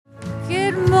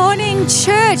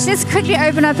Church, let's quickly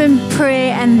open up in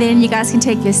prayer and then you guys can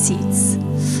take your seats.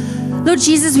 Lord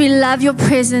Jesus, we love your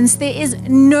presence. There is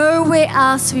nowhere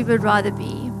else we would rather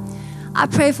be. I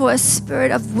pray for a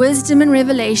spirit of wisdom and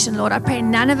revelation, Lord. I pray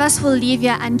none of us will leave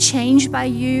here unchanged by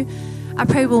you. I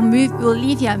pray we'll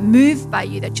leave here moved by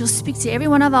you, that you'll speak to every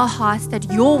one of our hearts,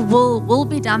 that your will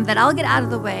be done, that I'll get out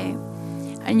of the way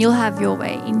and you'll have your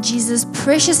way. In Jesus'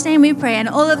 precious name we pray. And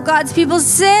all of God's people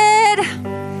said,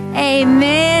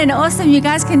 amen. Awesome. You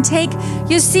guys can take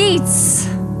your seats.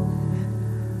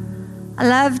 I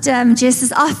loved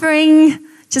Jess's offering,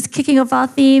 just kicking off our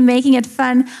theme, making it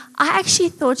fun. I actually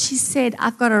thought she said,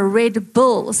 I've got a Red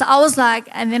Bull. So I was like,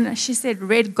 and then she said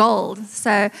red gold.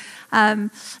 So,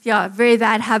 very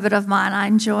bad habit of mine. I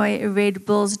enjoy Red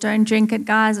Bulls. Don't drink it,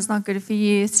 guys. It's not good for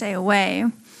you. Stay away.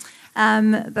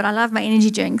 But I love my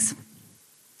energy drinks.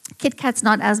 Kit Kat's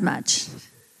not as much.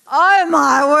 Oh,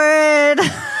 my word.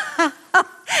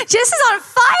 Jess is on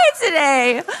fire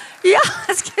today. Yeah,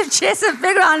 let's give Jess a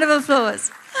big round of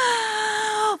applause.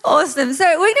 Awesome. So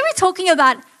we're going to be talking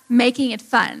about making it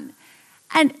fun.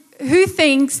 And who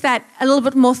thinks that a little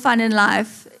bit more fun in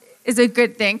life is a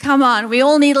good thing? Come on, we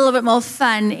all need a little bit more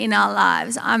fun in our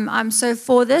lives. I'm so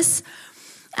for this.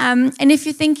 And if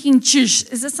you're thinking,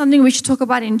 is this something we should talk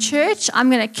about in church? I'm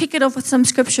going to kick it off with some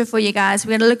scripture for you guys.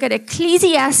 We're going to look at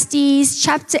Ecclesiastes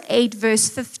chapter 8, verse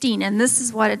 15. And this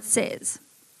is what it says.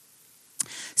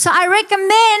 So I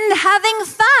recommend having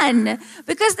fun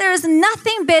because there is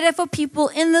nothing better for people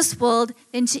in this world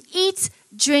than to eat,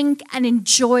 drink, and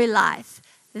enjoy life.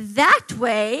 That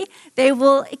way, they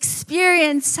will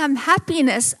experience some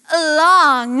happiness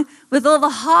along with all the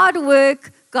hard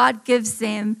work God gives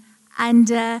them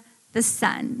under the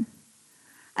sun.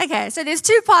 Okay, so there's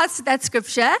two parts to that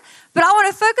scripture, but I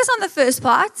want to focus on the first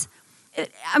part.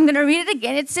 I'm going to read it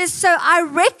again. It says, so I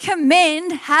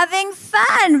recommend having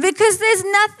fun because there's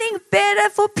nothing better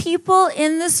for people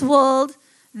in this world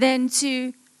than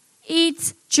to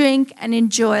eat, drink, and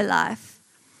enjoy life.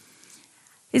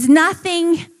 There's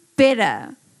nothing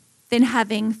better than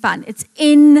having fun. It's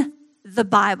in the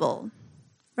Bible,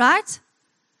 right?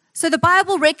 So the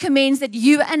Bible recommends that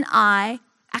you and I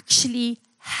actually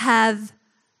have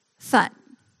fun.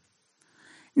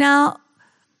 Now,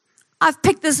 I've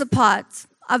picked this apart.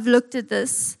 I've looked at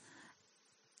this.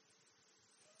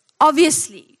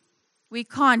 Obviously, we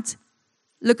can't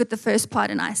look at the first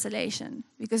part in isolation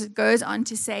because it goes on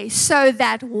to say, so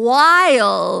that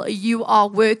while you are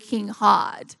working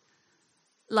hard,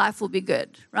 life will be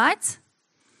good, right?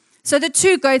 So the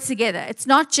two go together. It's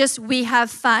not just we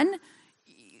have fun.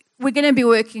 We're going to be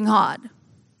working hard,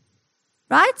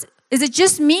 right? Is it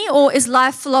just me or is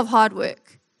life full of hard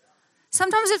work?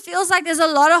 Sometimes it feels like there's a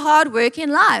lot of hard work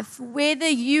in life, whether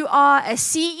you are a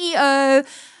CEO,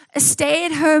 a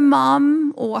stay-at-home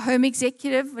mom, or a home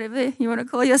executive, whatever you want to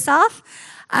call yourself.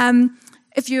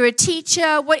 If you're a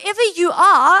teacher, whatever you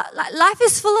are, life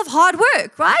is full of hard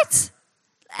work, right?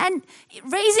 And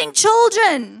raising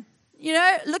children,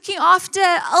 looking after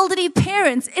elderly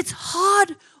parents, it's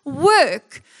hard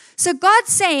work. So God's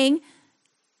saying,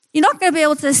 you're not going to be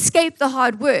able to escape the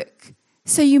hard work.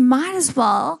 So you might as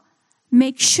well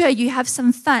make sure you have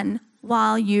some fun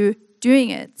while you're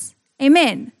doing it.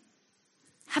 Amen.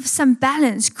 Have some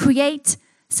balance. Create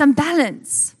some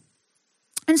balance.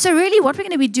 And so really what we're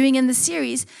going to be doing in this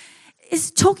series is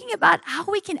talking about how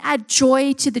we can add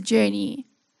joy to the journey.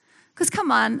 Because come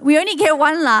on, we only get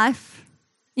one life.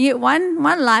 You get one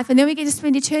life, and then we get to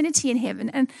spend eternity in heaven.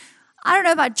 And I don't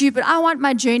know about you, but I want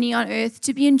my journey on earth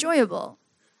to be enjoyable.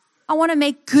 I want to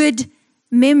make good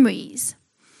memories.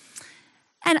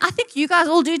 And I think you guys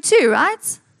all do too,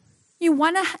 right? You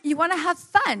want to have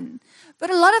fun.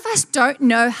 But a lot of us don't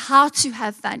know how to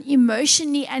have fun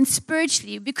emotionally and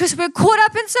spiritually because we're caught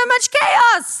up in so much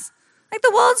chaos. Like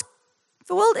the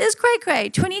world is cray-cray.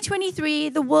 2023,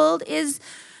 the world is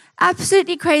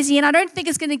absolutely crazy. And I don't think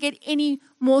it's going to get any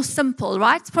more simple,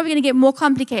 right? It's probably going to get more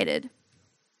complicated.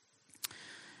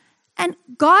 And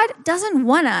God doesn't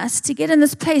want us to get in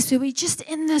this place where we're just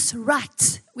in this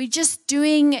rut. We're just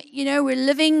doing, we're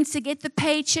living to get the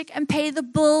paycheck and pay the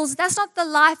bills. That's not the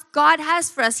life God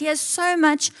has for us. He has so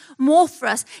much more for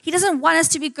us. He doesn't want us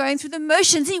to be going through the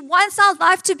motions. He wants our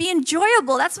life to be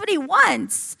enjoyable. That's what He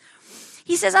wants.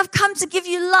 He says, I've come to give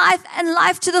you life and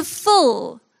life to the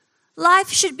full. Life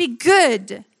should be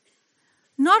good.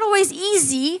 Not always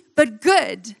easy, but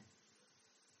good.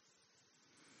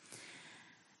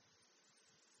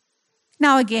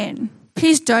 Now again,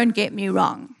 please don't get me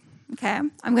wrong, okay?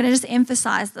 I'm going to just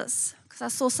emphasize this because I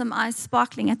saw some eyes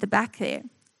sparkling at the back there.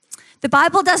 The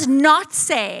Bible does not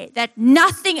say that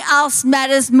nothing else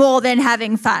matters more than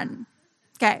having fun,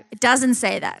 Okay, it doesn't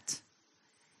say that.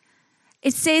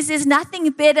 It says there's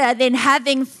nothing better than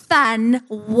having fun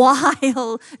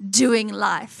while doing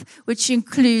life, which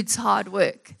includes hard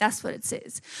work. That's what it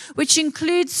says. Which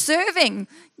includes serving,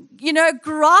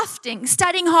 grafting,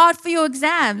 studying hard for your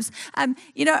exams,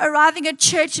 arriving at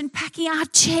church and packing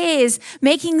out chairs,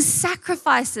 making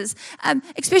sacrifices.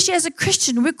 Especially as a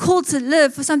Christian, we're called to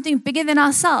live for something bigger than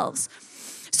ourselves.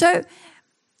 So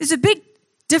there's a big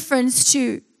difference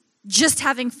to just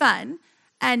having fun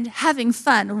and having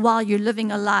fun while you're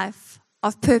living a life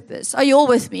of purpose. Are you all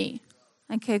with me?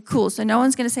 Okay, cool. So no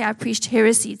one's going to say I preached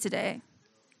heresy today.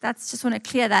 Just want to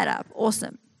clear that up.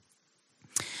 Awesome.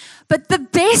 But the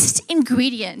best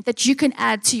ingredient that you can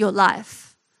add to your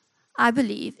life, I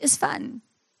believe, is fun.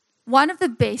 One of the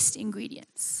best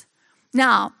ingredients.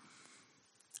 Now,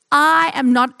 I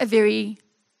am not a very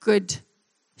good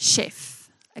chef,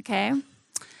 okay?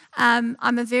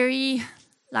 I'm a very...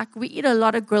 we eat a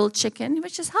lot of grilled chicken,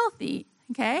 which is healthy,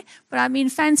 okay? But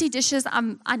fancy dishes,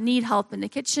 I need help in the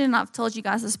kitchen. I've told you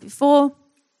guys this before.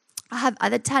 I have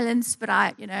other talents, but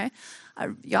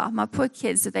my poor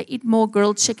kids, they eat more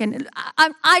grilled chicken.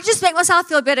 I just make myself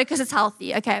feel better because it's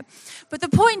healthy, okay? But the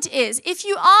point is, if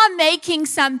you are making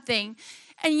something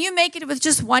and you make it with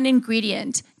just one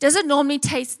ingredient, does it normally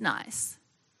taste nice?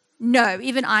 No,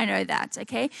 even I know that,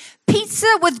 okay?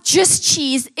 Pizza with just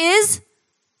cheese is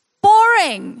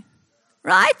boring,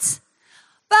 right?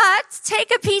 But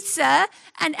take a pizza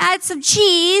and add some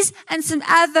cheese and some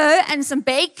avo and some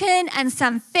bacon and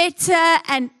some feta,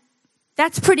 and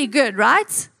that's pretty good,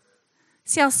 right?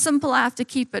 See how simple I have to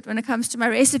keep it when it comes to my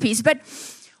recipes. But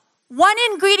one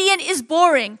ingredient is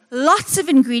boring. Lots of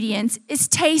ingredients is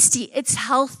tasty. It's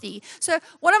healthy. So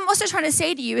what I'm also trying to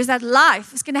say to you is that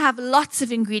life is going to have lots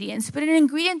of ingredients, but an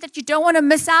ingredient that you don't want to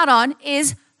miss out on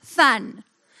is fun.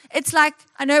 It's like,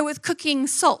 I know with cooking,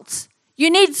 salt. You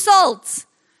need salt.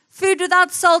 Food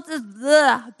without salt is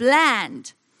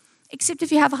bland. Except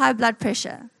if you have high blood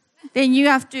pressure. Then you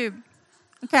have to,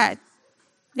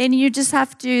 then you just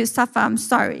have to suffer. I'm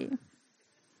sorry.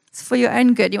 It's for your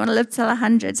own good. You want to live till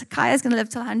 100. Kaya's going to live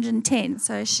till 110,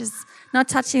 so she's not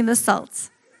touching the salt.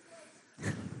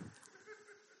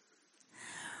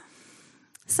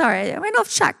 Sorry, I went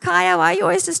off track. Kaya, why you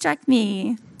always distract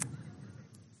me?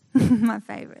 My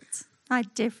favorite. My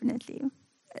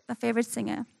favorite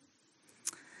singer.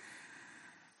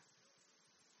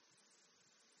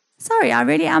 Sorry, I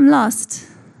really am lost.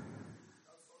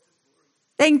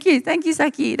 Thank you,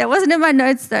 Saki. That wasn't in my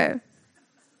notes though.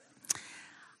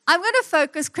 I'm going to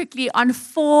focus quickly on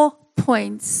 4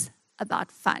 points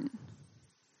about fun.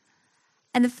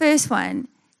 And the first one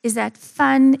is that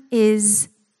fun is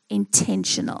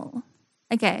intentional.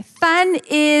 Okay, fun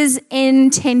is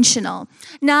intentional.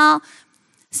 Now,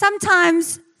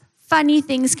 sometimes funny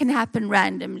things can happen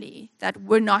randomly that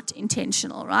were not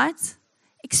intentional, right?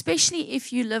 Especially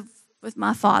if you live with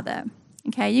my father.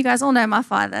 Okay, you guys all know my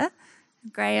father,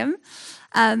 Graham.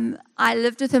 I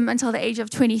lived with him until the age of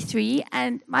 23,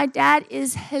 and my dad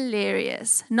is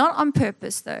hilarious. Not on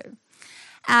purpose, though.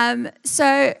 So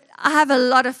I have a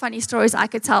lot of funny stories I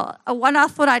could tell. One I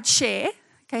thought I'd share.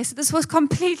 Okay, so this was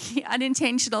completely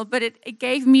unintentional, but it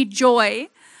gave me joy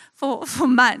for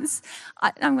months.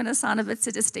 I'm going to sound a bit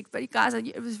sadistic, but you guys,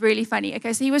 it was really funny.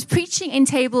 Okay, so he was preaching in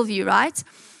Tableview, right?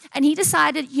 And he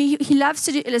decided he loves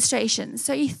to do illustrations.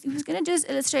 So he was going to do his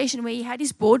illustration where he had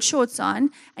his board shorts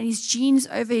on and his jeans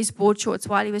over his board shorts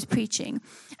while he was preaching.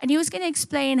 And he was going to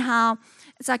explain how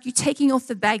it's like you're taking off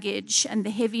the baggage and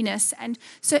the heaviness. And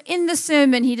so in the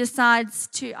sermon, he decides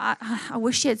to, I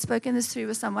wish he had spoken this through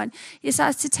with someone, he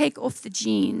decides to take off the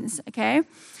jeans, okay?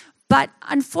 But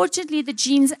unfortunately, the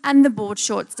jeans and the board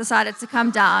shorts decided to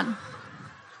come down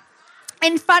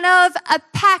in front of a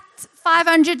packed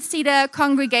 500-seater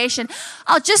congregation.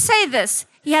 I'll just say this.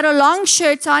 He had a long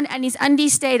shirt on and his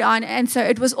undies stayed on, and so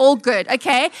it was all good,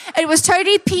 okay? It was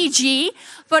totally PG,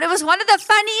 but it was one of the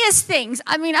funniest things.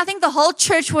 I think the whole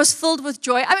church was filled with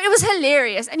joy. It was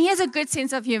hilarious, and he has a good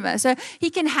sense of humor, so he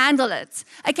can handle it.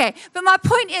 Okay, but my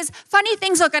point is, funny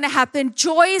things are going to happen.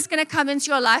 Joy is going to come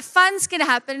into your life. Fun's going to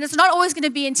happen, and it's not always going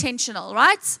to be intentional,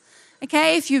 right?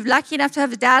 Okay, if you're lucky enough to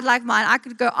have a dad like mine, I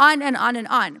could go on and on and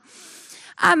on.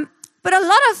 But a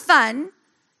lot of fun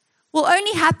will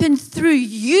only happen through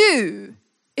you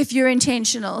if you're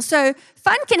intentional. So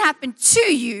fun can happen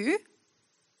to you,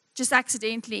 just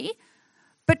accidentally,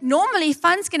 but normally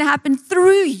fun's going to happen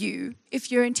through you if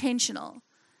you're intentional.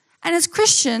 And as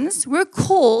Christians, we're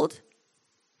called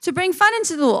to bring fun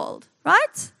into the world,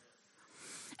 right?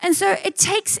 And so it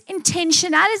takes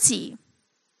intentionality.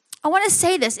 I want to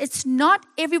say this. It's not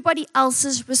everybody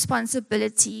else's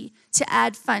responsibility to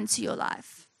add fun to your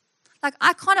life. Like,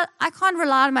 I can't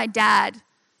rely on my dad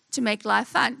to make life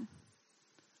fun.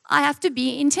 I have to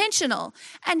be intentional.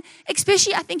 And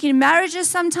especially, I think, in marriages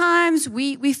sometimes,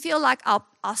 we feel like our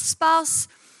spouse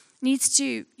needs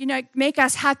to, make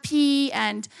us happy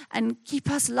and keep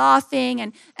us laughing.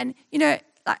 And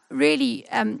like really,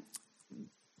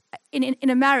 in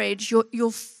a marriage,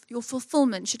 your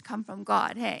fulfillment should come from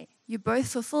God. Hey, you're both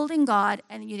fulfilled in God,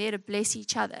 and you're there to bless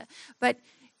each other. But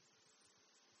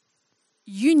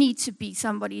you need to be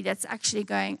somebody that's actually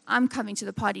going, I'm coming to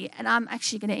the party, and I'm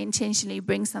actually going to intentionally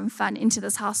bring some fun into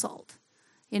this household.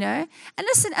 And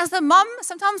listen, as the mom,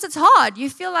 sometimes it's hard. You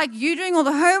feel like you're doing all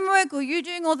the homework, or you're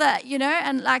doing all that,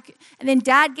 and then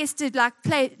dad gets to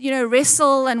play,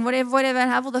 wrestle and whatever, and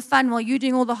have all the fun while you're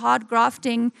doing all the hard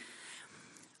grafting.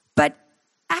 But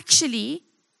actually,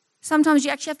 sometimes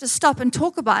you actually have to stop and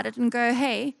talk about it and go,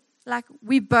 hey,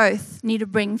 we both need to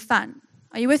bring fun.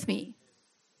 Are you with me?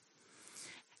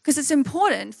 Because it's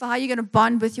important for how you're going to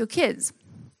bond with your kids.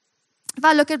 If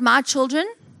I look at my children,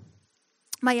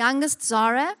 my youngest,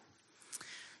 Zara,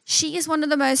 she is one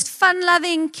of the most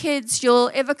fun-loving kids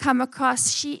you'll ever come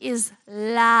across. She is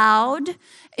loud.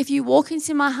 If you walk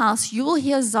into my house, you will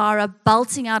hear Zara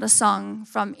belting out a song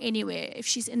from anywhere. If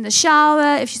she's in the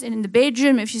shower, if she's in the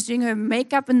bedroom, if she's doing her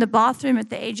makeup in the bathroom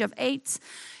at the age of 8,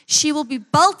 she will be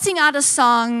belting out a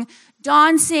song,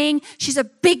 dancing. She's a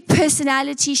big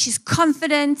personality. She's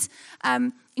confident.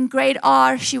 In grade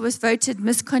R, she was voted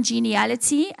Miss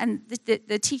Congeniality, and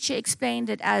the teacher explained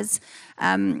it as,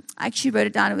 I actually wrote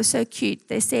it down, it was so cute.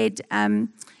 They said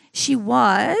she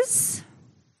was,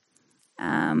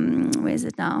 where is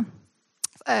it now?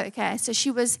 Oh, okay, so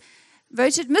she was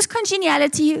voted Miss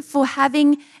Congeniality for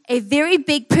having a very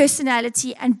big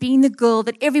personality and being the girl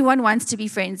that everyone wants to be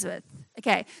friends with.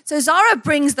 Okay, so Zara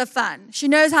brings the fun. She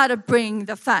knows how to bring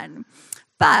the fun.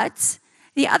 But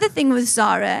the other thing with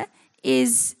Zara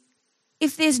is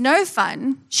if there's no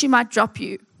fun, she might drop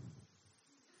you.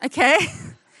 Okay?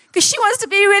 Because she wants to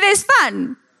be where there's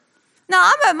fun. Now,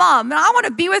 I'm her mom, and I want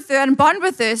to be with her and bond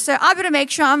with her, so I better make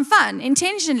sure I'm fun,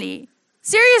 intentionally.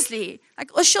 Seriously.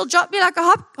 Or she'll drop me like a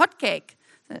hot cake.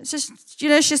 It's just,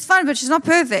 she's fun, but she's not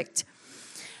perfect.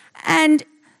 And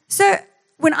so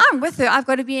when I'm with her, I've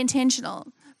got to be intentional.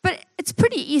 But it's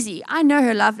pretty easy. I know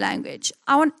her love language.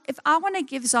 If I want to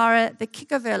give Zara the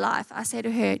kick of her life, I say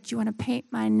to her, do you want to paint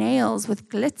my nails with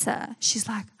glitter? She's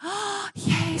like, oh,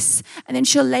 yes. And then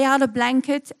she'll lay out a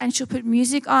blanket, and she'll put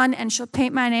music on, and she'll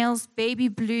paint my nails baby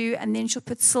blue, and then she'll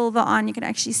put silver on. You can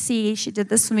actually see she did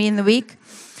this for me in the week.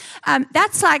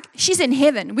 That's like, she's in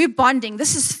heaven. We're bonding.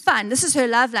 This is fun. This is her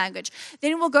love language.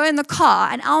 Then we'll go in the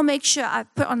car, and I'll make sure I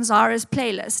put on Zara's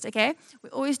playlist, okay? We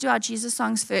always do our Jesus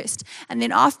songs first. And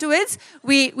then afterwards,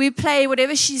 we play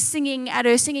whatever she's singing at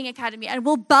her singing academy, and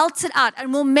we'll belt it out,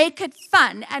 and we'll make it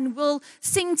fun, and we'll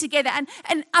sing together.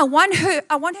 And I want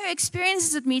her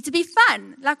experiences with me to be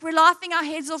fun. Like, we're laughing our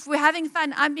heads off. We're having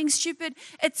fun. I'm being stupid.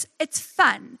 It's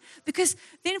fun. Because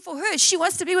then for her, she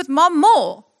wants to be with mom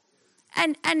more.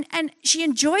 And she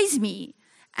enjoys me,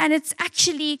 and it's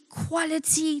actually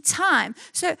quality time.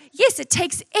 So yes, it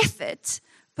takes effort,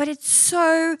 but it's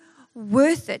so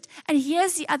worth it. And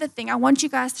here's the other thing I want you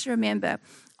guys to remember.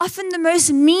 Often the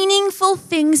most meaningful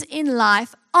things in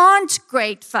life aren't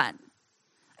great fun.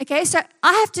 Okay, so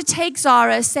I have to take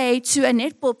Zara, say, to a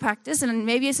netball practice, and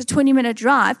maybe it's a 20-minute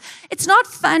drive. It's not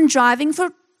fun driving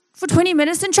for 20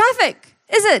 minutes in traffic,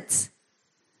 is it?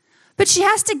 But she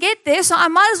has to get there, so I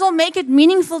might as well make it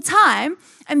meaningful time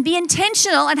and be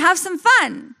intentional and have some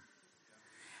fun.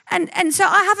 And so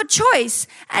I have a choice.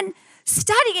 And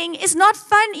studying is not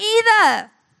fun either.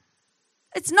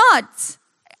 It's not.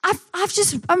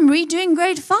 I'm redoing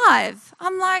grade 5.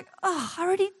 I'm like, oh, I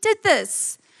already did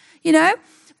this,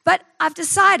 But I've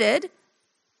decided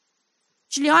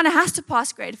Juliana has to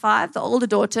pass grade 5, the older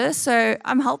daughter, so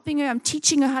I'm helping her. I'm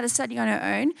teaching her how to study on her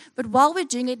own. But while we're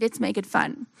doing it, let's make it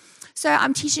fun. So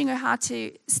I'm teaching her how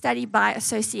to study by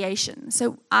association.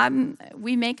 So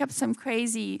we make up some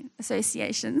crazy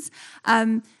associations,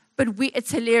 but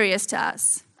it's hilarious to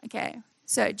us, okay?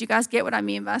 So do you guys get what I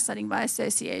mean by studying by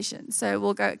association? So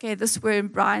we'll go, okay, this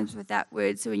word rhymes with that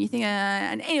word. So when you think,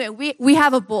 and anyway, we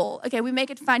have a ball. Okay, we make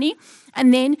it funny.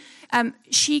 And then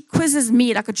she quizzes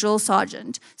me like a drill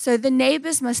sergeant. So the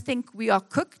neighbors must think we are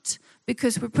cooked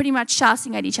because we're pretty much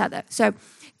shouting at each other. So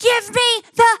give me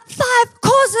the 5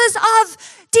 causes of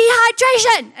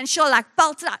dehydration. And she'll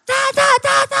belt it out. Da, da,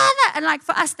 da, da, da. And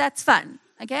for us, that's fun,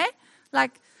 okay?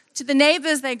 To the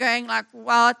neighbors, they're going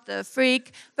what the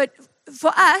freak? But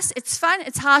for us, it's fun.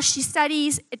 It's how she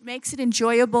studies. It makes it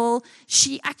enjoyable.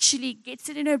 She actually gets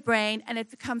it in her brain, and it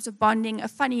becomes a bonding, a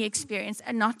funny experience,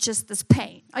 and not just this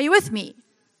pain. Are you with me?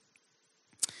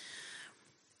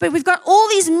 But we've got all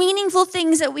these meaningful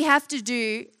things that we have to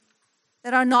do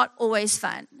that are not always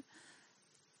fun.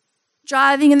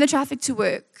 Driving in the traffic to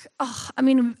work.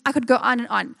 I could go on and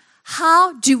on.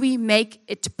 How do we make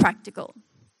it practical?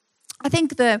 I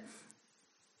think the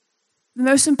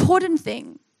most important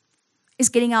thing is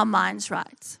getting our minds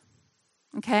right.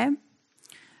 Okay?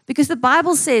 Because the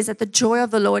Bible says that the joy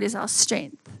of the Lord is our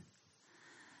strength.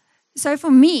 So for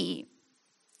me,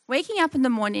 waking up in the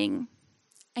morning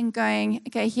and going,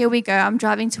 okay, here we go. I'm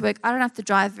driving to work. I don't have to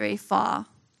drive very far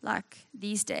like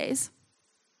these days.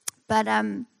 But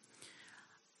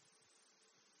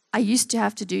I used to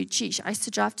have to do, I used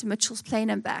to drive to Mitchell's Plain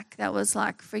and back. That was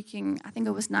like freaking, I think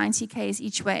it was 90 Ks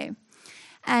each way.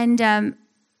 And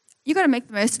you got to make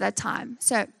the most of that time.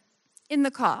 So in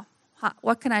the car,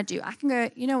 what can I do? I can go,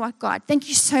 you know what, God, thank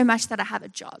you so much that I have a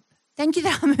job. Thank you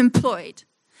that I'm employed.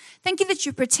 Thank you that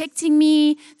you're protecting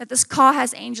me, that this car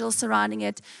has angels surrounding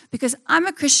it, because I'm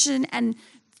a Christian and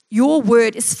your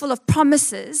word is full of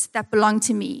promises that belong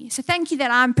to me. So thank you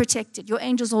that I'm protected. Your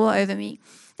angels all over me.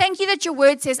 Thank you that your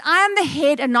word says, I am the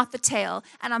head and not the tail,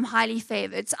 and I'm highly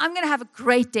favored. So I'm going to have a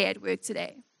great day at work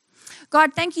today.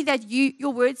 God, thank you that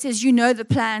your word says you know the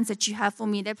plans that you have for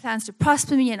me. They're plans to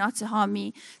prosper me and not to harm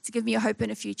me, to give me a hope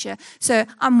and a future. So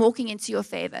I'm walking into your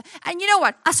favor. And you know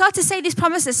what? I start to say these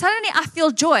promises. Suddenly I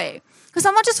feel joy. Because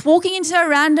I'm not just walking into a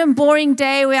random, boring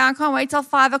day where I can't wait till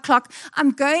 5 o'clock.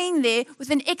 I'm going there with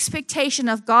an expectation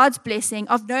of God's blessing,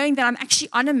 of knowing that I'm actually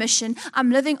on a mission.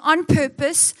 I'm living on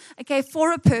purpose, okay,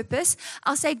 for a purpose.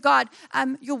 I'll say, God,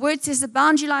 your word says the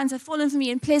boundary lines have fallen for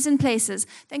me in pleasant places.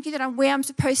 Thank you that I'm where I'm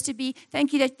supposed to be.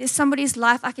 Thank you that there's somebody's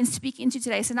life I can speak into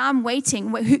today. So now I'm waiting.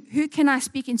 Who can I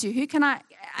speak into? Who can I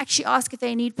actually ask if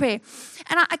they need prayer?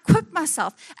 And I equip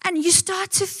myself. And you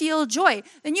start to feel joy.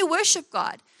 Then you worship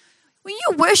God. When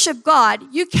you worship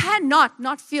God, you cannot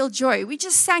not feel joy. We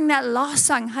just sang that last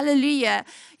song, hallelujah.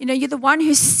 You know, you're the one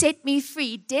who set me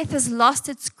free. Death has lost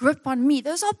its grip on me.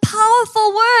 Those are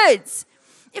powerful words.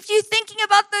 If you're thinking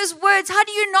about those words, how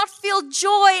do you not feel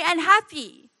joy and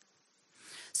happy?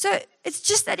 So it's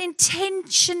just that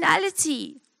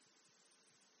intentionality.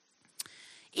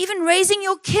 Even raising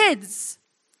your kids.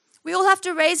 We all have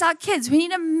to raise our kids. We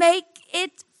need to make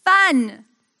it fun.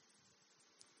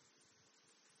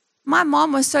 My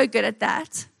mom was so good at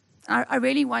that. I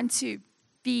really want to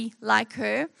be like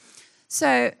her.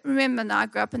 So remember now, I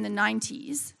grew up in the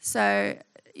 90s. So,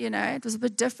 you know, it was a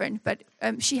bit different. But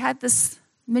she had this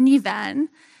minivan,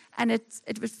 and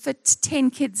it would fit 10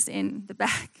 kids in the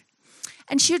back.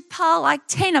 And she would pile like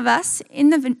 10 of us in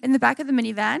the back of the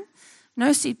minivan, no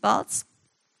seatbelts.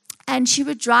 And she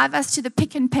would drive us to the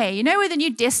Pick and Pay. You know where the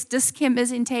new Dis-Chem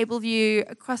is in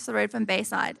Tableview, across the road from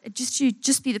Bayside? It should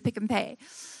just be the Pick and Pay.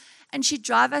 And she'd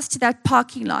drive us to that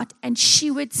parking lot, and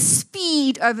she would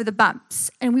speed over the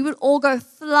bumps. And we would all go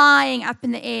flying up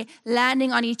in the air,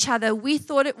 landing on each other. We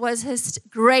thought it was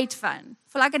great fun.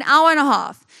 For like an hour and a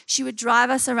half, she would drive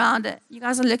us around it. You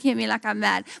guys are looking at me like I'm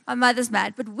mad. My mother's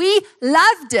mad. But we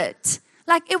loved it.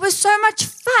 Like, it was so much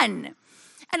fun.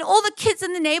 And all the kids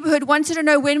in the neighborhood wanted to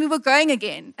know when we were going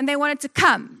again. And they wanted to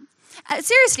come.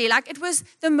 Seriously, like, it was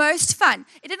the most fun.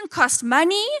 It didn't cost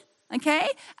money. Okay,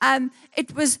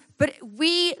 but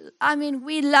we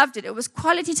loved it. It was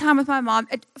quality time with my mom.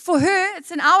 For her,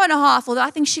 it's an hour and a half. Although I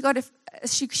think she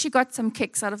got some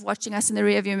kicks out of watching us in the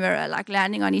rearview mirror, like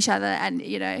landing on each other, and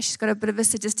you know, she's got a bit of a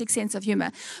sadistic sense of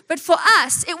humor. But for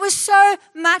us, it was so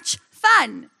much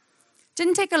fun.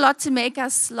 Didn't take a lot to make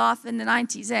us laugh in the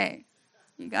 90s, eh?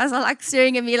 You guys are like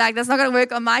staring at me like that's not going to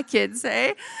work on my kids,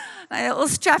 eh? They're all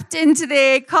strapped into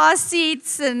their car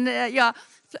seats, and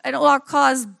and all our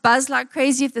cars buzz like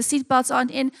crazy if the seatbelts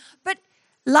aren't in. But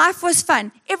life was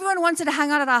fun. Everyone wanted to hang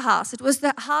out at our house. It was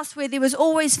the house where there was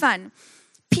always fun.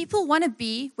 People want to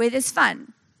be where there's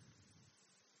fun.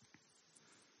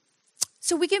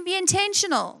 So we can be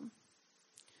intentional.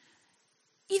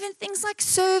 Even things like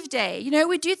Serve Day. You know,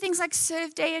 we do things like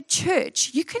Serve Day at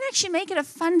church. You can actually make it a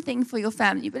fun thing for your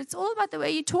family, but it's all about the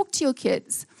way you talk to your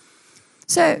kids.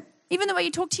 So even the way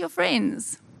you talk to your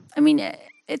friends. I mean,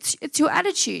 it's your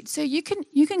attitude. So you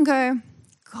can go,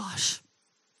 gosh,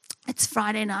 it's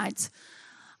Friday night.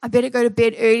 I better go to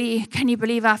bed early. Can you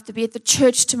believe I have to be at the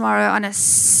church tomorrow on a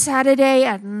Saturday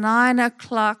at 9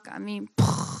 o'clock? I mean,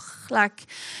 like,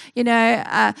 and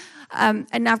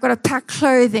I've got to pack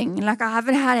clothing. Like, I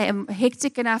haven't had a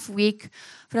hectic enough week.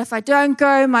 But if I don't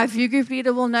go, my view group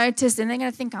leader will notice, and they're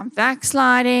going to think I'm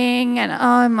backsliding, and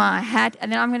oh, my hat,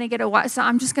 and then I'm going to get a white. So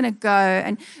I'm just going to go.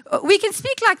 And we can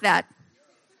speak like that.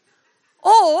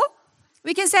 Or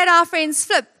we can say to our friends,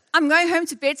 Flip, I'm going home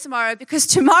to bed tomorrow because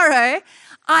tomorrow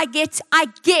I get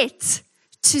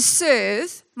to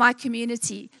serve my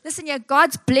community. Listen,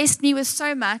 God's blessed me with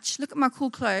so much. Look at my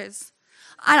cool clothes.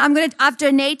 I've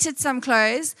donated some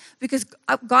clothes because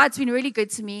God's been really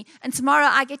good to me. And tomorrow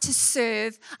I get to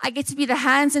serve. I get to be the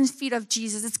hands and feet of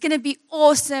Jesus. It's going to be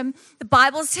awesome. The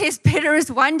Bible says better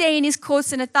is one day in his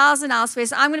courts than 1,000 elsewhere.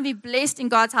 So I'm going to be blessed in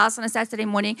God's house on a Saturday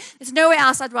morning. There's nowhere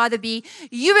else I'd rather be.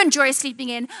 You enjoy sleeping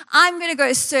in. I'm going to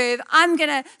go serve. I'm going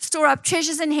to store up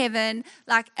treasures in heaven.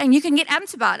 And you can get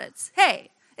amped about it.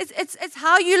 Hey, it's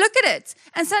how you look at it.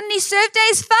 And suddenly serve day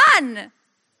is fun.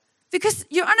 Because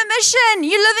you're on a mission.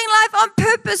 You're living life on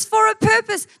purpose, for a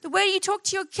purpose. The way you talk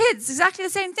to your kids, exactly the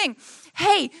same thing.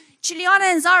 Hey, Juliana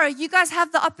and Zara, you guys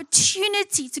have the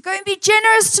opportunity to go and be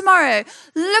generous tomorrow.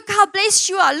 Look how blessed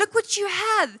you are. Look what you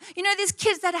have. There's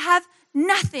kids that have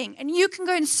nothing, and you can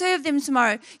go and serve them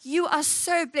tomorrow. You are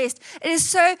so blessed. It is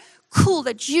so cool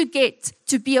that you get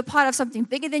to be a part of something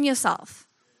bigger than yourself.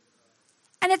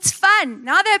 And it's fun.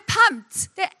 Now they're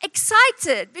pumped. They're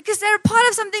excited because they're a part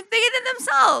of something bigger than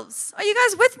themselves. Are you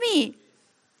guys with me?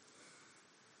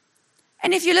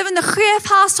 And if you live in the Greeff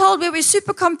household where we're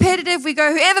super competitive, we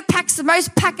go, whoever packs the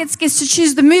most packets gets to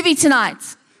choose the movie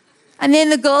tonight. And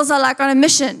then the girls are on a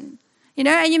mission,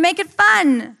 and you make it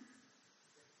fun.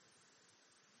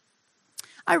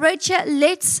 I wrote here,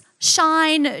 let's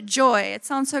shine joy. It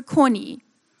sounds so corny.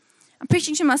 I'm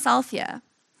preaching to myself here,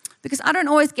 because I don't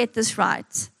always get this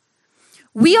right.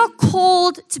 We are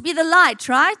called to be the light,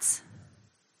 right?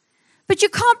 But you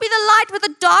can't be the light with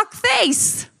a dark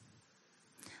face.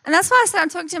 And that's why I said I'm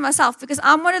talking to myself, because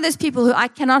I'm one of those people who I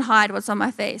cannot hide what's on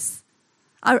my face.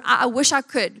 I wish I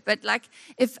could, but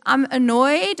if I'm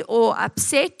annoyed or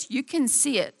upset, you can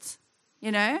see it,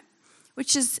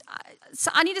 which is,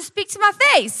 so I need to speak to my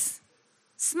face.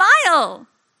 Smile.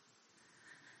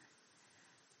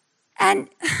 And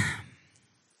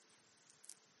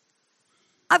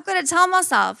I've got to tell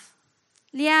myself,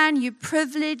 Leanne, you're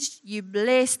privileged, you're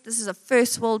blessed. This is a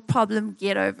first world problem.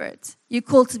 Get over it. You're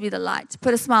called to be the light.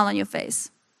 Put a smile on your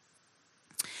face.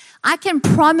 I can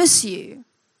promise you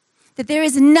that there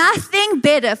is nothing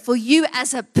better for you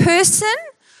as a person,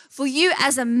 for you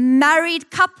as a married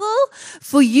couple,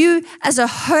 for you as a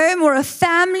home or a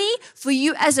family, for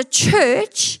you as a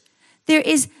church. There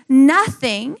is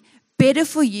nothing better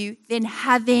for you than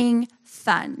having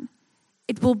fun.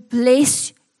 It will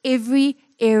bless every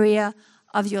area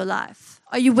of your life.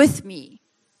 Are you with me?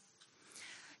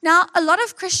 Now, a lot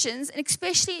of Christians, and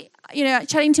especially,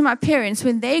 chatting to my parents,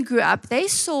 when they grew up, they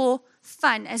saw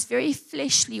fun as very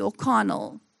fleshly or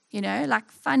carnal.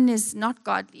 Fun is not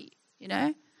godly,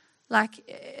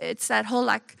 it's that whole,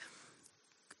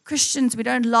 Christians, we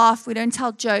don't laugh, we don't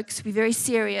tell jokes, we're very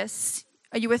serious.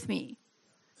 Are you with me?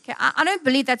 Okay, I don't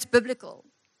believe that's biblical.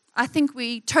 I think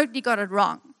we totally got it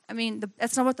wrong.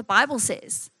 That's not what the Bible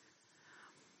says.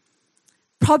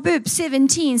 Proverbs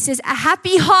 17 says, a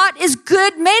happy heart is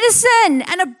good medicine,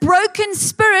 and a broken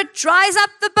spirit dries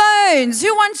up the bones.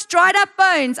 Who wants dried up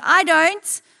bones? I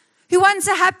don't. Who wants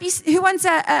a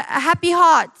happy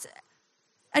heart?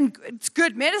 And it's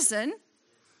good medicine.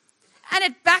 And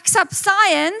it backs up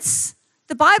science.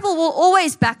 The Bible will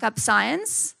always back up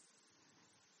science.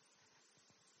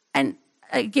 And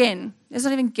again, let's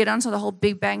not even get onto the whole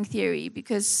Big Bang Theory,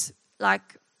 because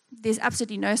there's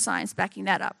absolutely no science backing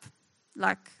that up.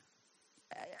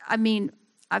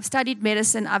 I've studied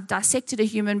medicine, I've dissected a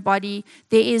human body.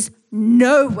 There is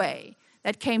no way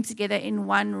that came together in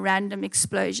one random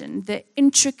explosion. The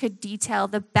intricate detail,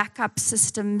 the backup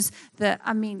systems, But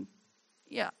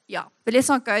let's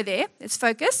not go there. Let's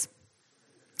focus.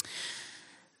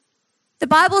 The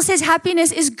Bible says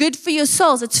happiness is good for your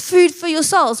souls. It's food for your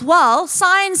souls. Well,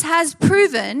 science has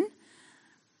proven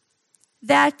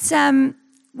that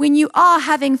when you are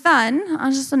having fun, I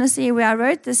just want to see where I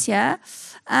wrote this here.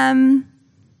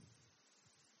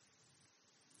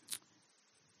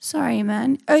 Sorry,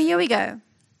 man. Oh, here we go.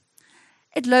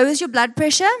 It lowers your blood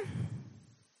pressure,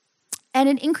 and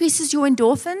it increases your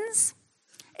endorphins.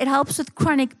 It helps with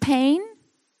chronic pain.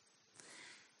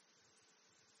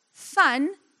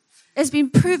 Fun has been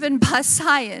proven by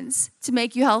science to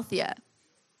make you healthier,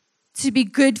 to be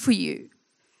good for you.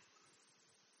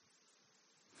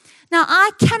 Now,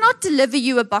 I cannot deliver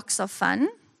you a box of fun.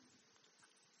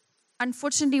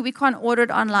 Unfortunately, we can't order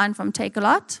it online from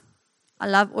Take-A-Lot. I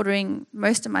love ordering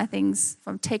most of my things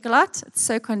from Takealot. It's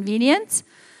so convenient.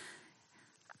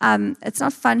 It's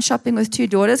not fun shopping with two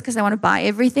daughters because they want to buy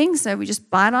everything, so we just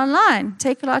buy it online.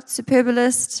 Takealot,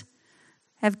 Superbalist,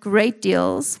 have great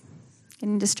deals.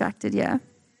 Getting distracted here.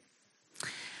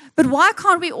 But why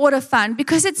can't we order fun?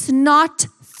 Because it's not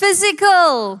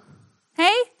physical.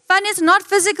 Hey? Fun is not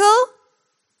physical.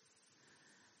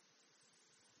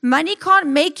 Money can't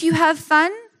make you have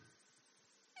fun.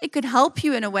 It could help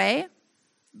you in a way,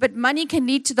 but money can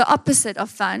lead to the opposite of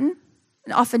fun,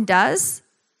 and often does.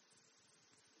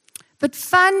 But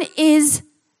fun is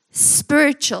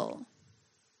spiritual.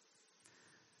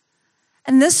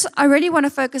 And this, I really want to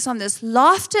focus on this.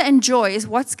 Laughter and joy is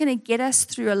what's going to get us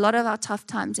through a lot of our tough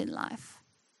times in life.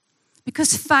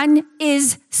 Because fun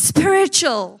is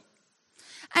spiritual.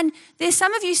 And there's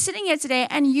some of you sitting here today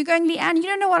and you're going, Leanne, you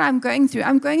don't know what I'm going through.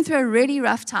 I'm going through a really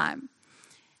rough time.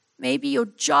 Maybe your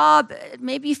job,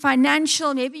 maybe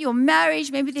financial, maybe your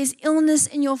marriage, maybe there's illness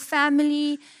in your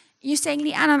family. You're saying,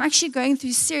 Leanne, I'm actually going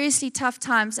through seriously tough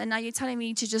times, and now you're telling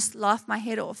me to just laugh my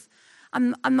head off.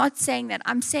 I'm not saying that.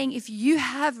 I'm saying if you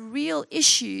have real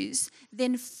issues,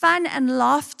 then fun and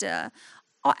laughter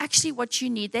are actually what you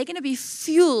need. They're going to be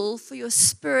fuel for your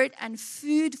spirit and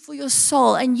food for your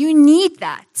soul, and you need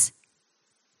that.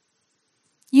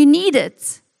 You need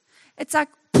it. It's like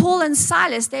Paul and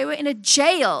Silas. They were in a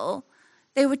jail.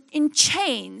 They were in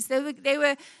chains. They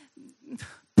were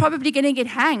probably going to get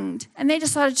hanged, and they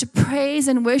decided to praise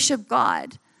and worship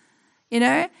God,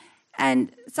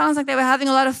 and it sounds like they were having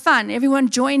a lot of fun. Everyone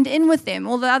joined in with them,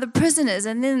 all the other prisoners,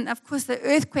 and then, of course, the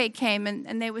earthquake came,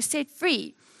 and they were set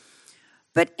free.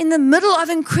 But in the middle of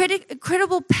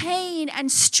incredible pain and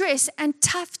stress and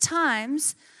tough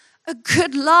times, a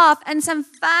good laugh and some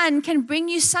fun can bring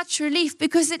you such relief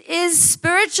because it is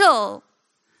spiritual.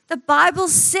 The Bible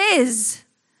says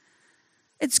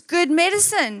it's good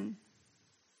medicine.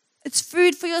 It's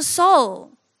food for your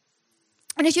soul.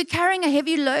 And if you're carrying a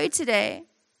heavy load today,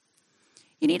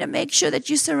 you need to make sure that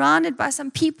you're surrounded by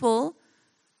some people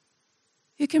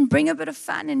who can bring a bit of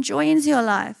fun and joy into your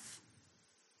life.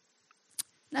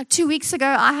 Now, 2 weeks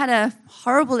ago, I had a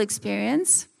horrible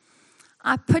experience.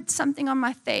 I put something on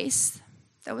my face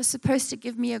that was supposed to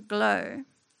give me a glow.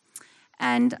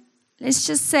 And let's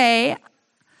just say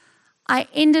I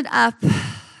ended up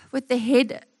with a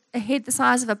head the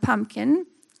size of a pumpkin,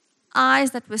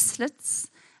 eyes that were slits,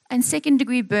 and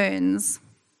second-degree burns.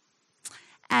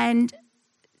 And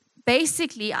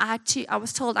basically, I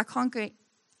was told I can't go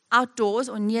outdoors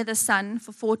or near the sun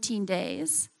for 14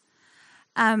 days.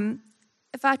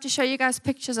 If I had to show you guys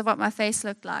pictures of what my face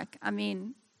looked like, I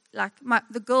mean,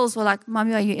 the girls were like,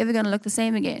 Mommy, are you ever going to look the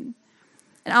same again?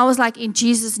 And I was like, in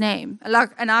Jesus' name.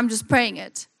 And I'm just praying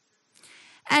it.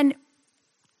 And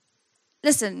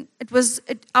listen,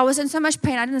 I was in so much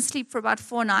pain. I didn't sleep for about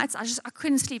 4 nights. I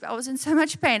couldn't sleep. I was in so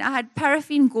much pain. I had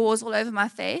paraffin gauze all over my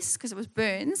face because it was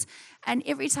burns. And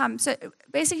every time, so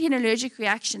basically an allergic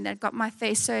reaction that got my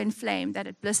face so inflamed that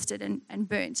it blistered and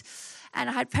burnt. And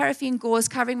I had paraffin gauze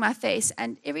covering my face.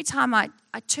 And every time I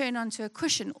turned onto a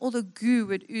cushion, all the goo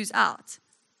would ooze out.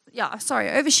 Yeah, sorry,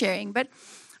 oversharing. But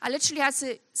I literally had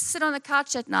to sit on the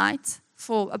couch at night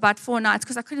for about 4 nights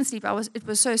because I couldn't sleep. It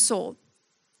was so sore.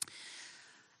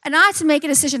 And I had to make a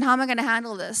decision, how am I going to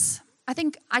handle this? I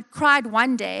think I cried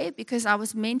one day because I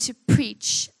was meant to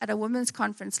preach at a women's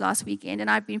conference last weekend, and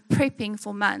I'd been prepping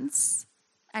for months.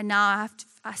 And now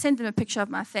I sent them a picture of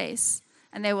my face,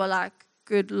 and they were like,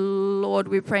 good Lord,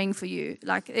 we're praying for you.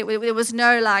 Like, it was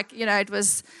no, it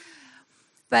was,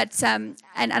 but, and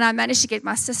I managed to get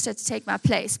my sister to take my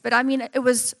place. But I mean, it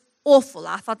was awful.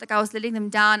 I felt like I was letting them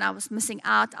down. I was missing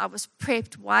out. I was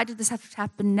prepped. Why did this have to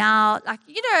happen now?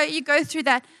 You go through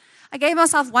that. I gave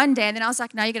myself one day, and then I was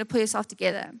like, no, you're going to pull yourself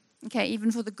together. Okay,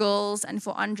 even for the girls and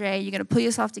for Andre, you're going to pull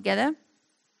yourself together.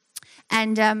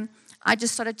 And I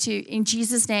just started to, in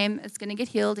Jesus' name, it's going to get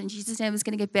healed. In Jesus' name, it's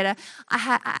going to get better.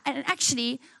 And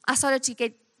actually, I started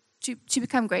to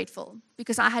become grateful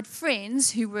because I had friends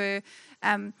who were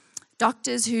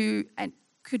doctors who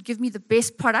could give me the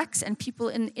best products, and people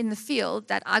in the field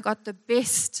that I got the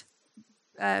best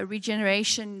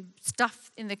regeneration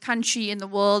stuff in the country, in the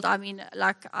world. I mean,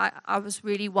 I was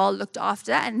really well looked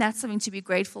after, and that's something to be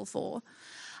grateful for.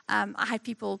 I had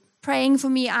people praying for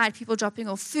me. I had people dropping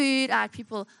off food. I had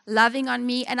people loving on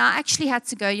me. And I actually had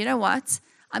to go, you know what?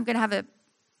 I'm going to have a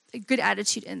good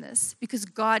attitude in this because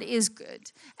God is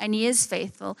good and He is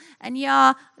faithful. And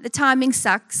yeah, the timing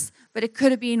sucks, but it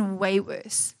could have been way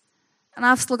worse. And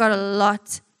I've still got a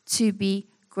lot to be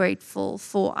grateful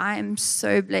for. I am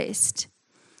so blessed.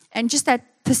 And just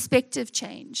that perspective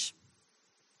changed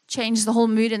the whole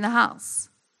mood in the house.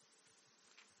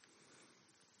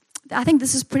 I think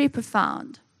this is pretty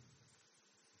profound.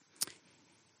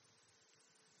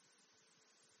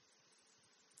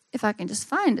 If I can just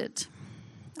find it.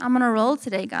 I'm on a roll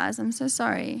today, guys. I'm so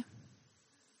sorry.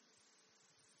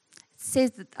 It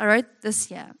says that I wrote this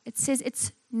here. It says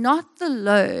it's not the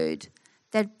load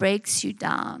that breaks you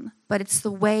down, but it's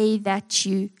the way that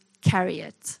you carry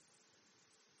it.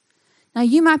 Now,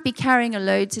 you might be carrying a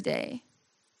load today.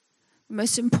 The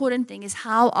most important thing is,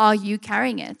 how are you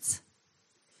carrying it?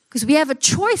 Because we have a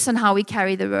choice on how we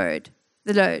carry the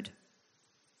load.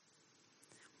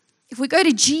 If we go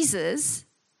to Jesus,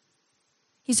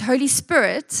 His Holy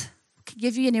Spirit can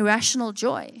give you an irrational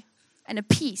joy and a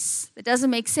peace that doesn't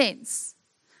make sense.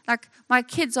 Like, my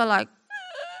kids are like,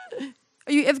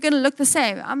 are you ever going to look the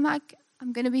same? I'm like,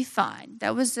 I'm going to be fine.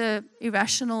 That was an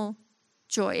irrational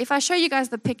joy. If I show you guys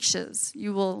the pictures,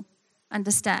 you will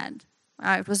understand.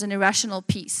 It was an irrational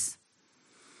peace.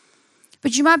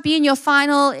 But you might be in your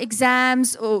final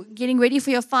exams or getting ready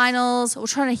for your finals or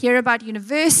trying to hear about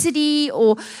university,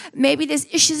 or maybe there's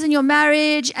issues in your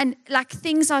marriage and like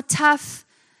things are tough.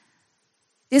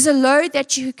 There's a load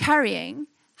that you're carrying.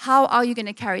 How are you going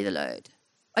to carry the load?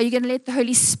 Are you going to let the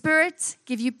Holy Spirit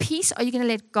give you peace? Are you going to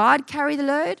let God carry the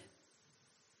load?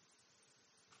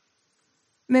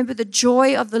 Remember, the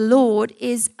joy of the Lord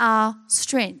is our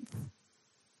strength.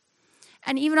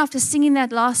 And even after singing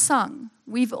that last song,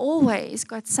 we've always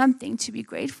got something to be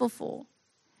grateful for.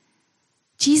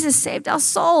 Jesus saved our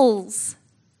souls.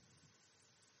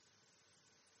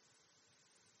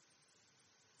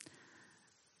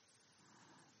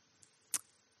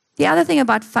 The other thing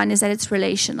about fun is that it's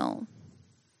relational.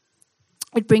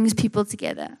 It brings people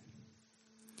together.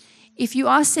 If you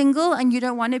are single and you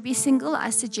don't want to be single, I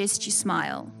suggest you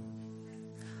smile.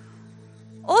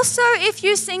 Also, if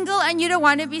you're single and you don't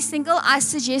want to be single, I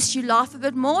suggest you laugh a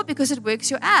bit more because it works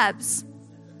your abs.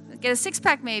 Get a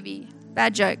six-pack maybe.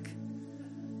 Bad joke.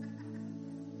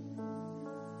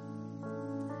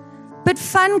 But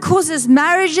fun causes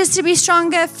marriages to be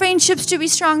stronger, friendships to be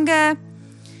stronger.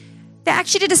 They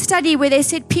actually did a study where they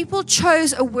said people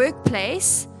chose a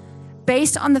workplace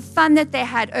based on the fun that they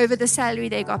had over the salary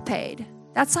they got paid.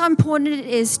 That's how important it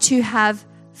is to have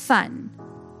fun.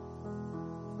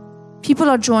 People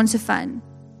are drawn to fun.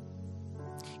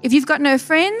 If you've got no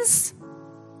friends,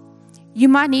 you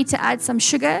might need to add some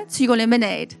sugar to your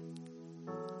lemonade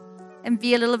and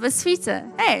be a little bit sweeter.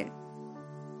 Hey.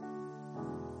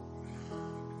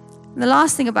 And the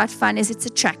last thing about fun is it's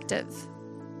attractive.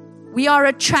 We are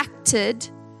attracted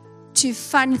to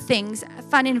fun things,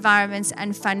 fun environments,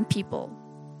 and fun people.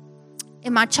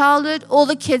 In my childhood, all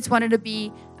the kids wanted to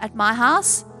be at my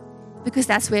house because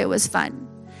that's where it was fun.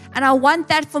 And I want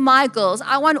that for my girls.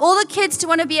 I want all the kids to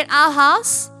want to be at our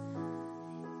house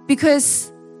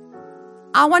because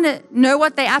I want to know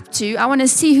what they're up to. I want to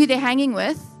see who they're hanging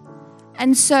with.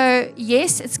 And so,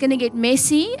 yes, it's going to get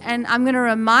messy, and I'm going to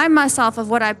remind myself of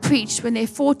what I preached when there are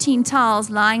 14 towels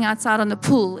lying outside on the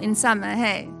pool in summer.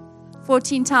 Hey,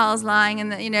 14 towels lying,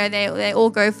 and they all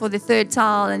go for the third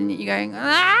towel, and you're going,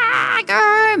 go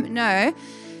home. No.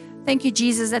 Thank you,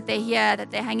 Jesus, that they're here,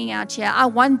 that they're hanging out here. I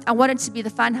want it to be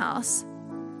the fun house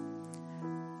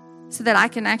so that I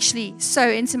can actually sow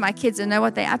into my kids and know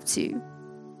what they're up to.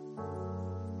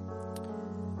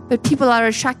 But people are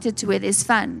attracted to where there's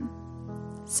fun.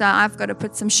 So I've got to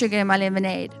put some sugar in my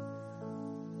lemonade.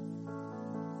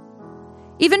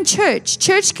 Even church.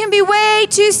 Church can be way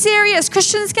too serious.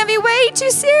 Christians can be way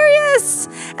too serious.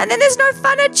 And then there's no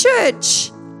fun at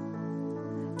church.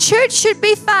 Church should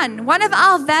be fun. One of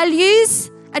our values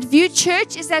at View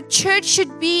Church is that church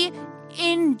should be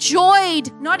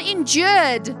enjoyed, not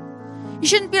endured. You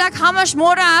shouldn't be like, how much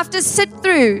more do I have to sit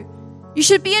through? You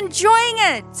should be enjoying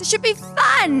it. It should be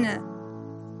fun.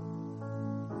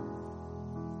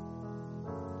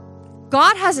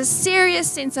 God has a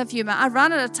serious sense of humor. I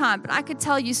run out of time, but I could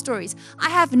tell you stories. I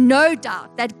have no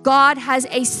doubt that God has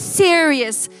a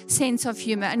serious sense of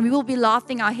humor, and we will be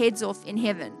laughing our heads off in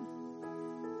heaven.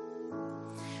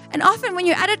 And often when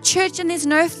you're at a church and there's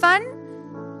no fun,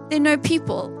 there are no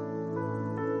people.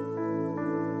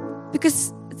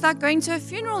 Because it's like going to a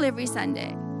funeral every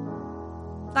Sunday.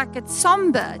 Like it's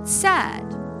somber, it's sad.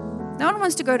 No one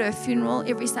wants to go to a funeral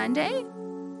every Sunday.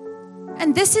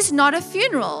 And this is not a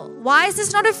funeral. Why is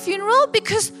this not a funeral?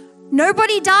 Because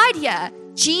nobody died here.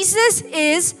 Jesus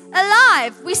is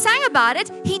alive. We sang about it.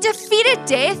 He defeated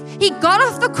death. He got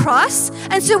off the cross.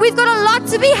 And so we've got a lot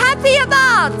to be happy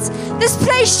about. This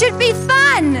place should be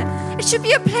fun. It should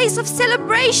be a place of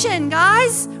celebration,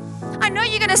 guys. I know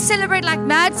you're going to celebrate like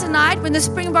mad tonight when the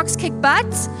Springboks kick butt.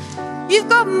 You've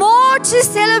got more to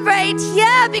celebrate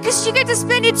here because you get to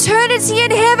spend eternity in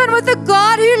heaven with a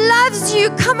God who loves you.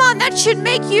 Come on, that should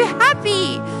make you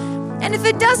happy. And if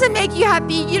it doesn't make you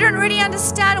happy, you don't really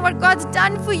understand what God's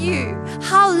done for you,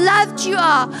 how loved you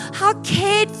are, how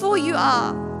cared for you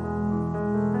are.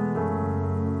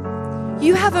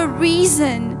 You have a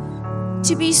reason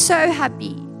to be so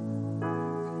happy.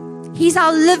 He's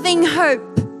our living hope.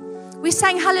 We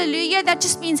sang hallelujah. That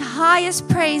just means highest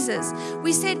praises.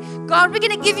 We said, God, we're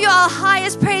going to give you our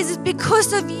highest praises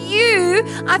because of you.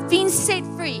 I've been set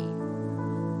free.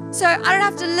 So I don't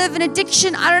have to live in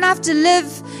addiction. I don't have to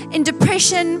live in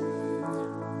depression.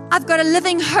 I've got a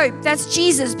living hope. That's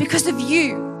Jesus because of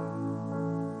you.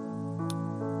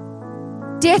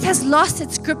 Death has lost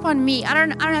its grip on me. I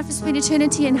don't have to spend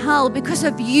eternity in hell because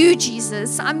of you,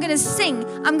 Jesus. I'm going to sing.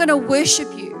 I'm going to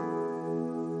worship you.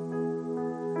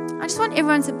 I just want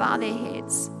everyone to bow their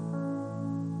heads.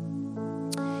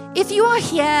 If you are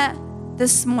here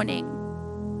this morning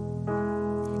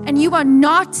and you are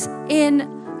not in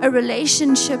a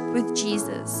relationship with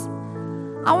Jesus,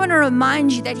 I want to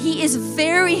remind you that He is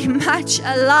very much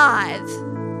alive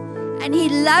and He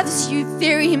loves you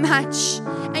very much.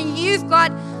 And you've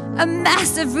got a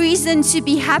massive reason to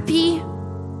be happy.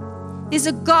 There's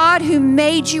a God who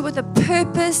made you with a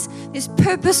purpose. There's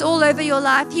purpose all over your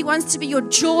life. He wants to be your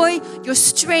joy, your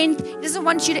strength. He doesn't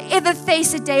want you to ever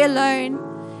face a day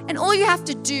alone. And all you have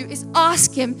to do is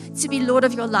ask Him to be Lord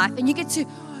of your life. And you get to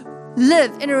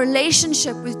live in a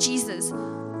relationship with Jesus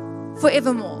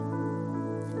forevermore.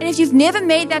 And if you've never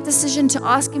made that decision to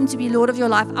ask Him to be Lord of your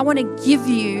life, I want to give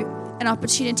you an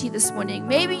opportunity this morning.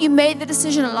 Maybe you made the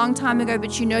decision a long time ago,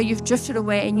 but you know you've drifted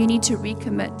away and you need to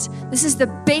recommit. This is the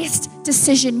best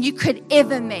decision you could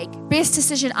ever make. Best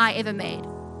decision I ever made.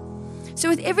 So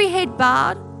with every head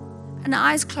bowed and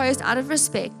eyes closed out of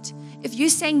respect, if you're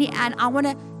saying, Leanne, I want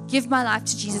to give my life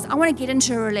to Jesus, I want to get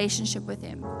into a relationship with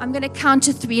Him, I'm going to count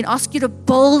to 3 and ask you to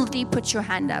boldly put your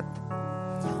hand up.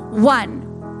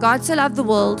 1, God so loved the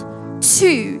world.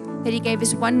 2, that He gave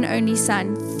His one and only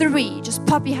Son. 3, just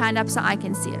pop your hand up so I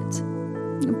can see it.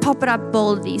 And pop it up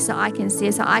boldly so I can see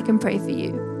it, so I can pray for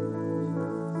you.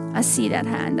 I see that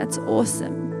hand. That's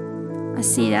awesome. I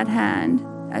see that hand.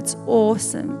 That's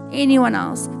awesome. Anyone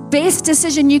else? Best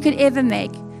decision you could ever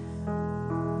make.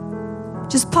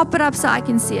 Just pop it up so I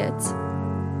can see it.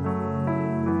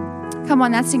 Come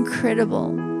on, that's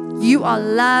incredible. You are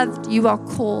loved. You are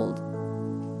called.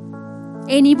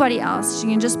 Anybody else? You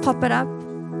can just pop it up.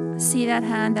 See that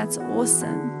hand? That's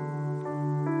awesome.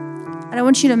 I don't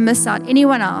want you to miss out.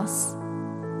 Anyone else?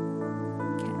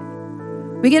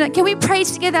 Okay. Can we pray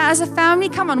together as a family?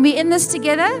 Come on, we're in this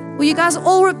together. Will you guys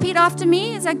all repeat after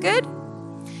me? Is that good?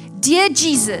 Dear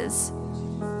Jesus,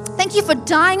 thank you for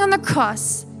dying on the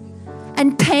cross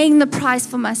and paying the price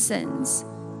for my sins.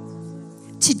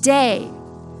 Today,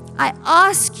 I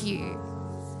ask you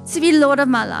to be Lord of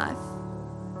my life,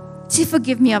 to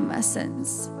forgive me of my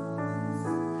sins.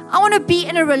 I want to be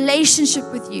in a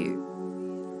relationship with you.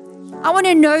 I want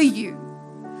to know you.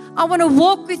 I want to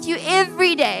walk with you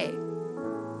every day.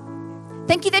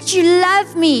 Thank you that you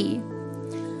love me.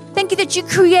 Thank you that you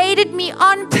created me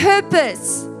on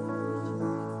purpose,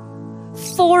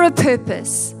 for a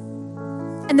purpose.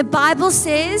 And the Bible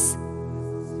says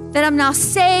that I'm now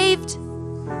saved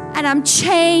and I'm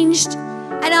changed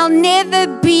and I'll never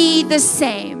be the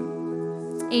same.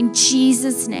 In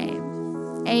Jesus' name.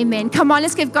 Amen. Come on,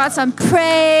 let's give God some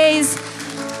praise.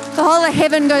 The whole of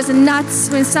heaven goes nuts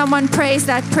when someone prays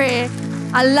that prayer.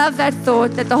 I love that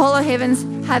thought that the whole of heaven's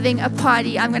having a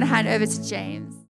party. I'm going to hand over to James.